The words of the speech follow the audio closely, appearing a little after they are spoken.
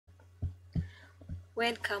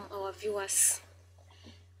Welcome our viewers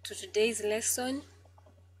to today's lesson.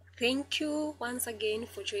 Thank you once again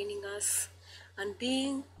for joining us and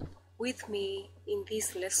being with me in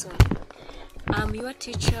this lesson. I'm your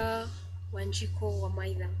teacher, Wanjiko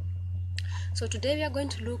Wamaitha. So today we are going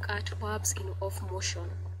to look at verbs in of motion.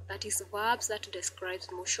 That is verbs that describe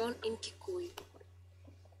motion in Kikuyu.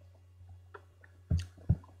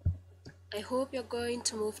 I hope you're going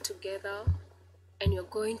to move together and you're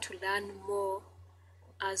going to learn more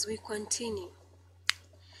as we continue.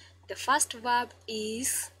 The first verb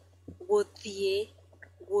is gũthiĩ,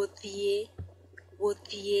 gũthiĩ,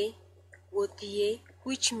 gũthiĩ, gũthiĩ,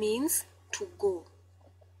 which means to go.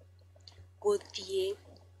 Gũthiĩ,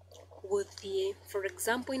 gũthiĩ. For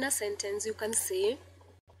example, in a sentence you can say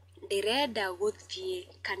ndĩrenda gũthiĩ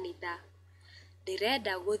kanitha.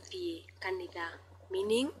 Ndĩrenda gũthiĩ kanitha,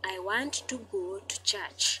 meaning I want to go to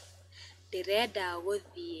church. Ndĩrenda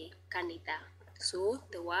gũthiĩ kanitha. So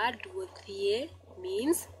the word gũthiĩ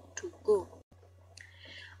means to go.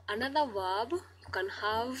 Another verb, you can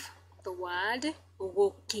have the word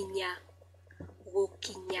gũkinya,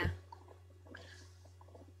 gũkinya,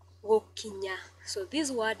 gũkinya. So this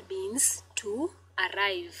word means to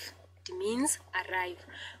arrive. It means arrive.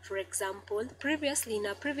 For example, previously in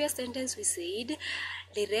a previous sentence we said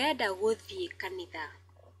ndĩrenda gũthiĩ kanitha.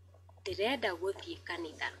 Ndĩrenda gũthiĩ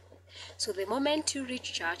kanitha. So the moment you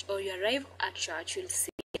reach church or you arrive at church, you'll say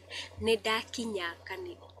nĩndakinya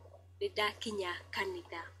kanitha. Nĩndakinya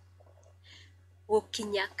kanitha.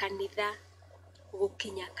 Gũkinya kanitha.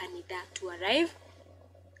 Gũkinya kanitha, to arrive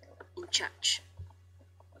in church.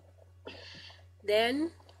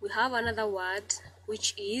 Then we have another word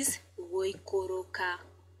which is gũikũrũka.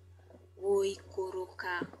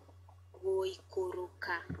 Gũikũrũka.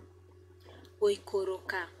 Gũikũrũka.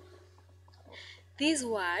 Gũikũrũka. This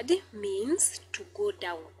word means to go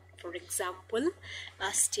down. For example,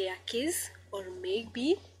 a staircase, or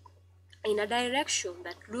maybe in a direction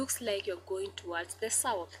that looks like you're going towards the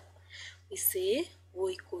south. We say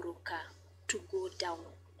gũikũrũka, to go down.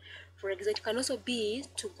 For example, it can also be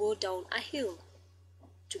to go down a hill.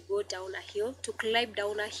 To go down a hill, to climb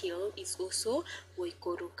down a hill is also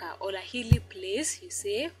gũikũrũka. Or a hilly place, you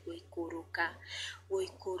say gũikũrũka.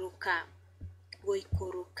 Gũikũrũka.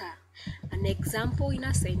 Gũikũrũka. An example in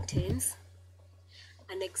a sentence.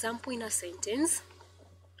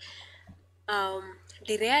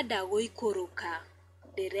 Ndĩrenda gũikũrũka.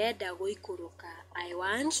 Ndĩrenda gũikũrũka. I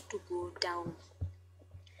want to go down.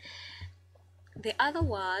 The other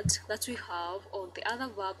word that we have, or the other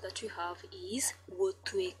verb that we have, is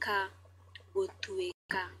gũtuĩka.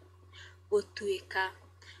 Gũtuĩka. Gũtuĩka.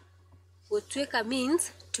 Gũtuĩka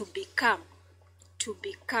means to become. To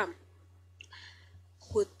become.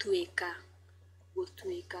 Gũtuĩka.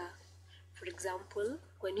 Gũtuĩka. For example,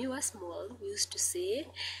 when you were small, we used to say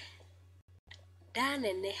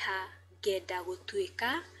ndaneneha ngenda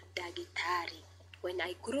gũtuĩka ndagĩtarĩ. When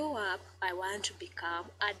I grow up, I want to become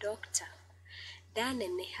a doctor.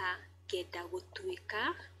 Ndaneneha ngenda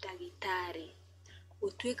gũtuĩka ndagĩtarĩ.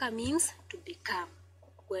 Gũtuĩka means to become.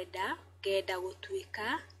 Ngenda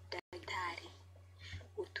gũtuĩka ndagĩtarĩ.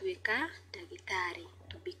 Gũtuĩka ndagĩtarĩ,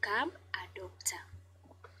 to become a doctor.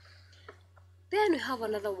 Then we have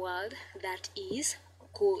another word that is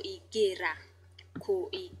kũingĩra.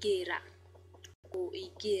 Kũingĩra.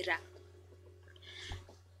 Kũingĩra.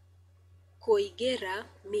 Kũingĩra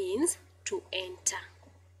means to enter.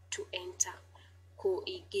 To enter.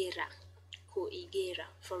 Kũingĩra. Kũingĩra.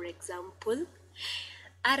 For example,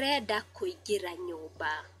 arenda kũingĩra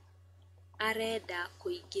nyũmba. Arenda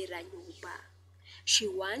kũingĩra nyũmba. She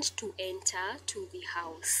wants to enter to the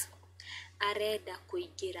house. Arenda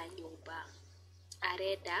kũingĩra nyũmba.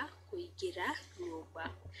 Arenda kũingĩra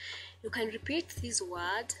nyũmba. You can repeat this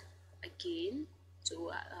word again.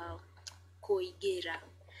 So kũingĩra.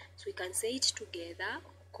 So we can say it together.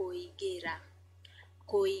 Kũingĩra.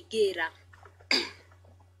 Kũingĩra.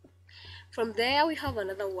 From there we have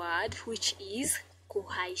another word which is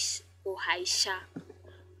kũhaica. Kũhaica.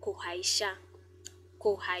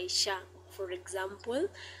 Kũhaica. For example,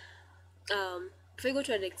 if we go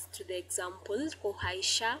to the examples,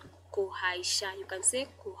 kũhaica, kũhaica, you can say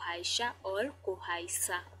kũhaica or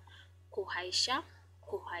kũhaica. Kũhaica,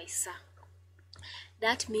 kũhaica.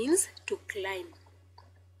 That means to climb.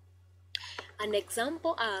 An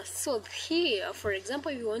example, so here, for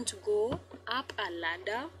example, if you want to go up a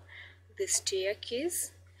ladder, the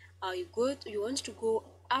staircase, or you want to go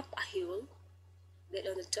up a hill, then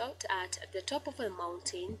on the top, at the top of a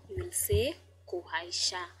mountain, you will say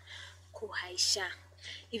kũhaica. Kũhaica.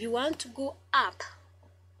 If you want to go up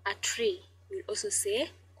a tree, you will also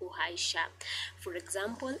say kuhaisha. For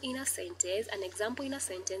example, in a sentence, an example in a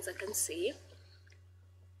sentence, I can say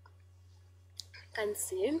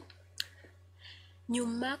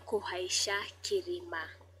nyuma kuhaisha kirima.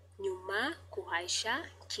 Nyuma kuhaisha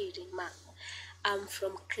kirima. I'm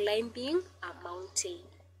from climbing a mountain.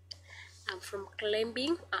 I'm from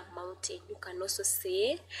climbing a mountain. You can also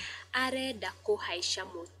say areda kuhaisha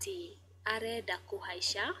muti. Areda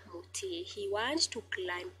kuhaisha muti. He wants to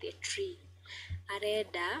climb the tree.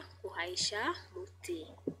 Areda kuhaisha muti.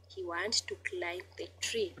 He wants to climb the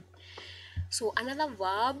tree. So another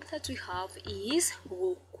verb that we have is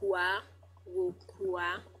gukua.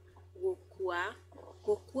 Gukua. Gukua.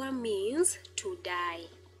 Gukua means to die.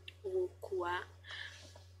 Gukua.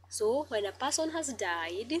 So when a person has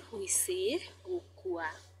died, we say gukua.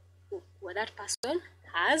 Gukua. That person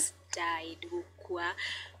has died. Gukua.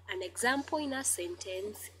 An example in a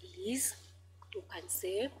sentence is, you can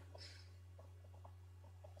say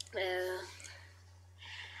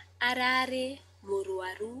arare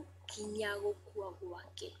muruaru kinya gukua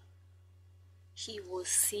gwake. He was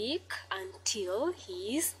sick until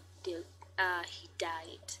he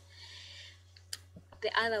died.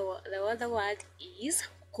 The other word is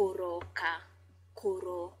koroka.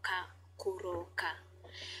 Koroka. Koroka.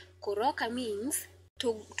 Koroka means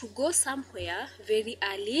to go somewhere very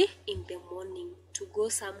early in the morning. To go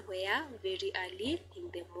somewhere very early in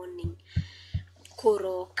the morning.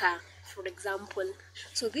 Koroka, for example.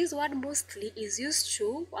 So this word mostly is used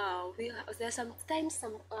to there's sometimes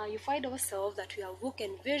you find ourselves that we have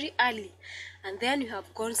woken very early and then you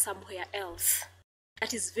have gone somewhere else.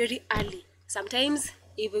 That is very early. Sometimes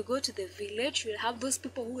if we go to the village, we'll have those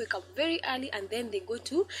people who wake up very early and then they go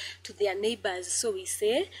to their neighbors. So we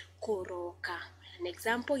say koroka. An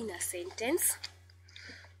example in a sentence: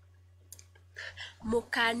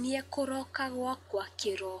 mukanie koroka gwakwa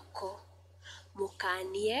kiroko.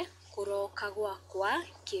 Mukanie koroka gwakwa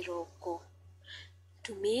kiroko.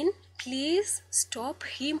 To mean, please stop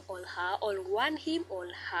him or her, or warn him or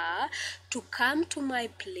her to come to my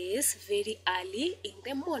place very early in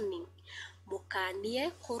the morning.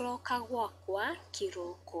 Mukanie koroka gwakwa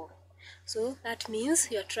kiroko. So that means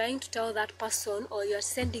you're trying to tell that person, or you're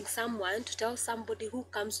sending someone to tell somebody who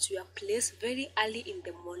comes to your place very early in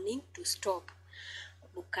the morning to stop.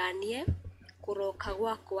 Mukanie koroka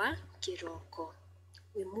gwakwa kiroko.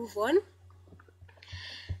 We move on.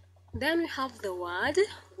 Then we have the word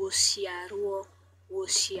woshiaruo.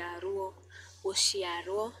 Woshiaruo.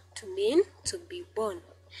 Woshiaruo to mean to be born.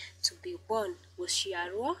 To be born.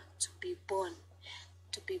 Woshiaruo, to be born.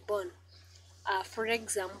 To be born. For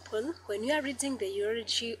example, when we are reading the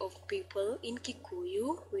eulogy of people in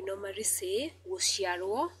Kikuyu, we normally say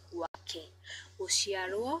woshiaruo wake.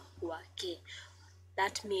 Woshiaruo wake.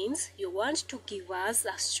 That means you want to give us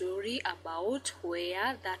a story about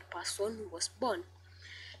where that person was born.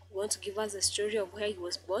 You want to give us a story of where he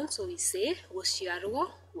was born, so we say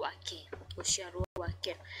woshiaruo wake. Woshiaruo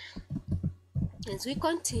wake. As we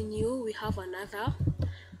continue, we have another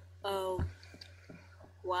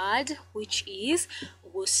word, which is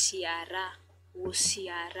wosiara.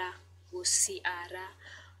 Wosiara. Wosiara.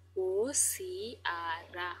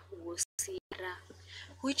 Wosiara. Wosiara.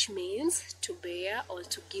 Which means to bear or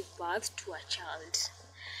to give birth to a child.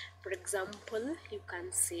 For example, you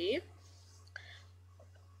can say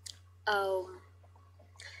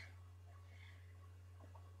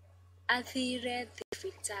athire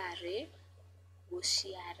thifitare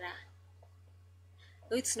woshiara.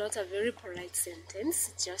 Though it's not a very polite sentence,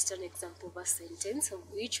 it's just an example of a sentence of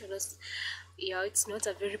which it's not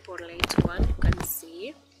a very polite one. You can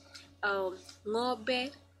say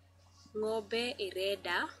ngobe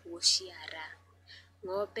ireda woshiara.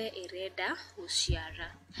 Ngobe ireda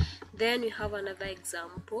woshiara. Then we have another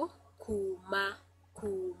example, kuma.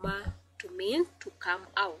 Kuma to mean to come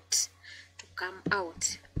out. To come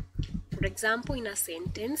out. For example, in a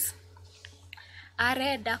sentence,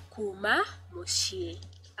 areda kuma moshie.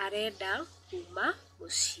 Areda kuma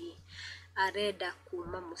moshie. Areda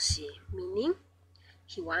kuma moshie, meaning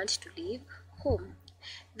he wants to leave home.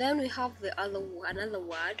 Then we have another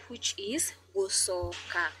word, which is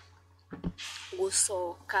gosoka.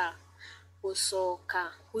 Gosoka.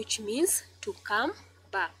 Gosoka, which means to come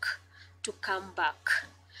back. To come back.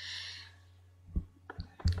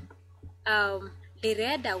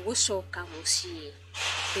 Ndirenda gũcoka mũciĩ.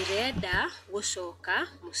 Ndirenda gũcoka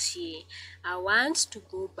mũciĩ. I want to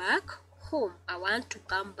go back home. I want to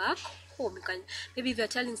come back home. Maybe if you're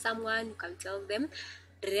telling someone, you can tell them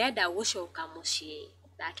ndirenda gũcoka mũciĩ.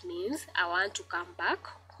 That means I want to come back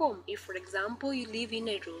home. If, for example, you live in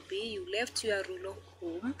Nairobi, you left your rural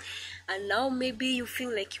home, and now maybe you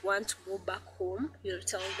feel like you want to go back home, you'll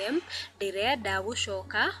tell them, Ndirenda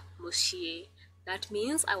gũcoka mũciĩ. That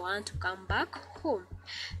means I want to come back home.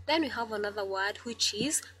 Then we have another word which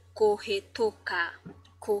is kũhĩtũka.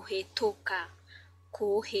 Kũhĩtũka.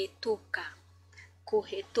 Kũhĩtũka.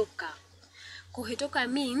 Kũhĩtũka. Kũhĩtũka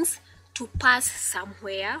means to pass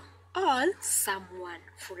somewhere or someone.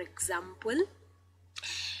 For example,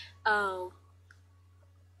 an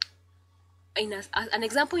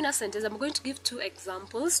example in a sentence, I'm going to give two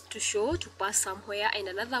examples: to show to pass somewhere, and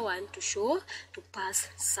another one to show to pass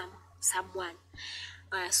someone.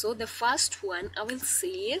 So the first one, I will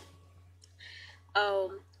say,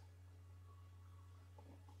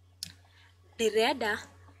 Ndirenda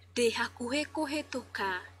ndĩ hakuhĩ kũhĩtũka.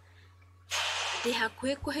 Ndĩ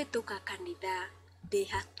hakuhĩ kũhĩtũka kanitha. Ndĩ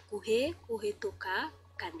hakuhĩ kũhĩtũka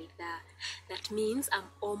kanitha. That means I'm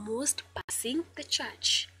almost passing the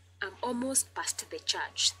church. I'm almost past the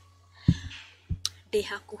church. Ndĩ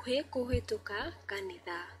hakuhĩ kũhĩtũka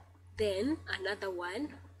kanitha. Then another one,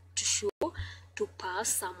 to show to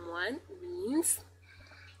pass someone, means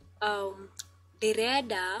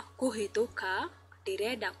ndirenda kũhĩtũka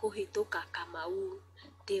Kamau.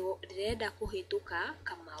 Ndirenda kũhĩtũka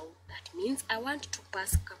Kamau. That means I want to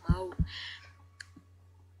pass Kamau.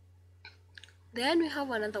 Then we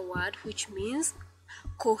have another word which means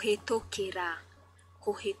kũhĩtũkĩra.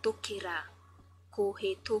 Kũhĩtũkĩra.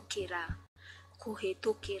 Kũhĩtũkĩra.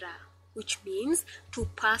 Kũhĩtũkĩra, which means to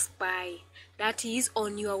pass by. That is,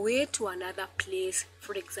 on your way to another place.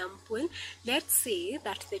 For example, let's say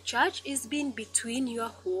that the church is being between your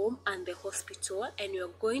home and the hospital, and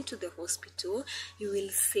you're going to the hospital. You will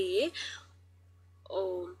say,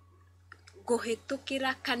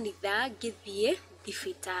 Kũhĩtũkĩra kanitha ngĩthiĩ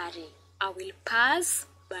thibitarĩ. I will pass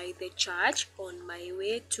by the church on my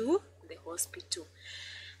way to the hospital.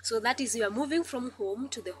 So that is, you are moving from home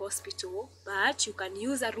to the hospital, but you can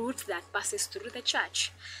use a route that passes through the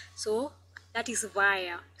church. So that is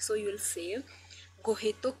via. So you will say,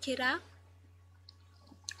 Kũhĩtũka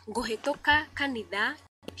kanitha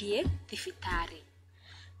ngĩthiĩ thibitarĩ.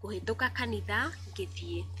 Kũhĩtũka kanitha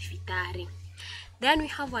ngĩthiĩ thibitarĩ. Then we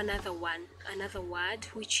have another word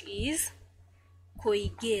which is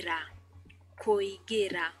kũingĩra.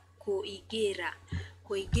 Kũingĩra. Kũingĩra.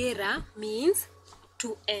 Kũingĩra means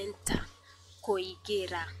to enter.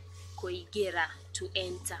 Kũingĩra. Kũingĩra, to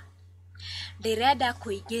enter. Ndirenda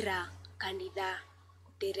kũingĩra kanitha.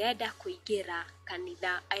 Ndirenda kũingĩra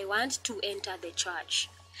kanitha. I want to enter the church.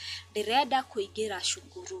 Ndirenda kũingĩra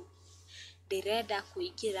cukuru. Ndirenda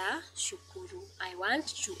kũingĩra cukuru. I want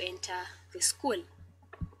to enter the school.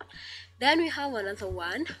 Then we have another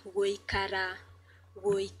one, gũikara.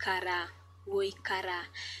 Gũikara. Gũikara.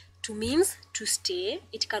 To means to stay.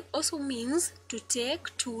 It can also means to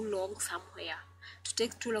take too long somewhere. To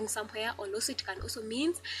take too long somewhere, or also it can also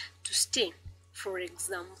mean to stay. For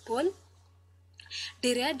example,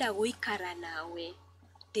 ndirenda gũikara nawe.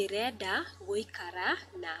 Ndirenda gũikara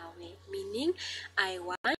nawe, meaning I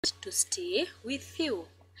want to stay with you.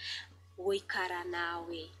 Gũikara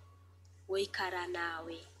nawe. Gũikara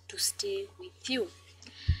nawe, to stay with you.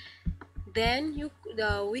 Then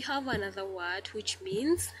we have another word which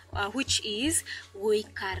means which is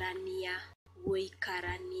gũikarania.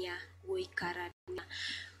 Gũikarania. Gũikarania.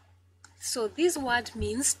 So this word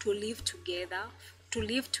means to live together. To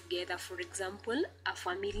live together. For example,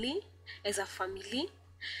 as a family,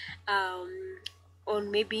 or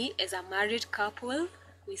maybe as a married couple,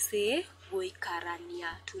 we say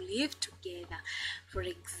gũikarania, to live together. For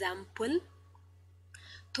example,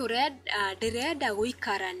 ndirenda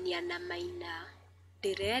gũikarania na Maina.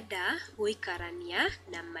 Ndirenda gũikarania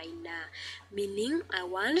na Maina, meaning I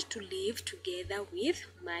want to live together with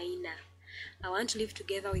Maina. I want to live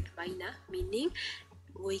together with Maina, meaning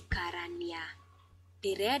gũikarania.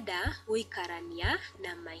 Ndirenda gũikarania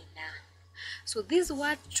na Maina. So this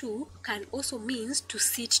word too can also means to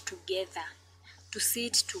sit together. To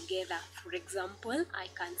sit together. For example, I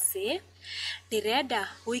can say, ndirenda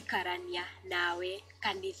gũikarania nawe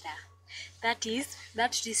kanitha. That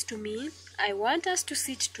is to mean I want us to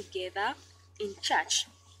sit together in church.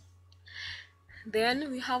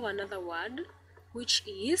 Then we have another word which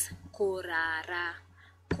is kũrara.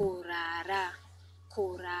 Kũrara.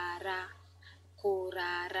 Kũrara.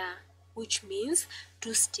 Kũrara, which means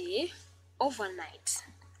to stay overnight.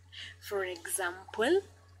 For example,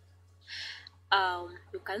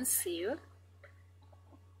 you can say,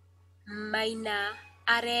 Maina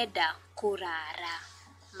arenda kũrara.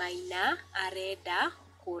 Maina arenda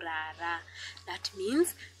kũrara. That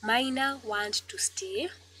means Maina wants to stay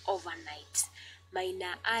overnight.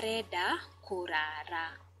 Maina areda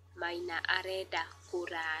kurara. Maina areda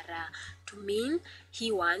kurara, to mean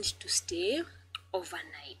he wants to stay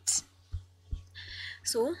overnight.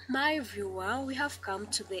 So, my viewer, we have come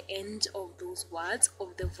to the end of those words,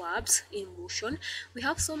 of the verbs in motion. We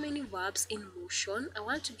have so many verbs in motion. I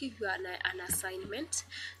want to give you an assignment.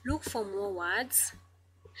 Look for more words,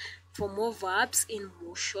 for more verbs in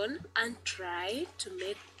motion, and try to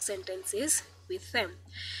make sentences with them.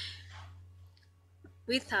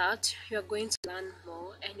 With that, you're going to learn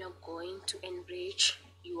more and you're going to enrich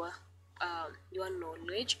your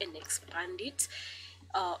knowledge and expand it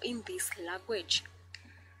in this language,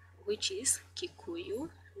 which is Kikuyu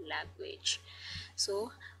language.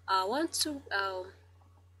 So I want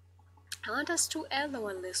us to end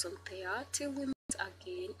our lesson there. Till we meet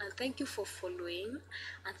again, and thank you for following,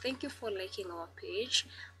 and thank you for liking our page,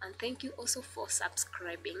 and thank you also for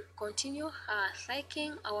subscribing. Continue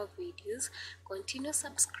liking our videos, continue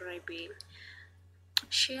subscribing,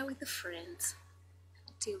 share with the friends.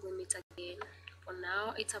 Till we meet again. For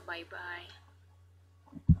now, it's a bye bye.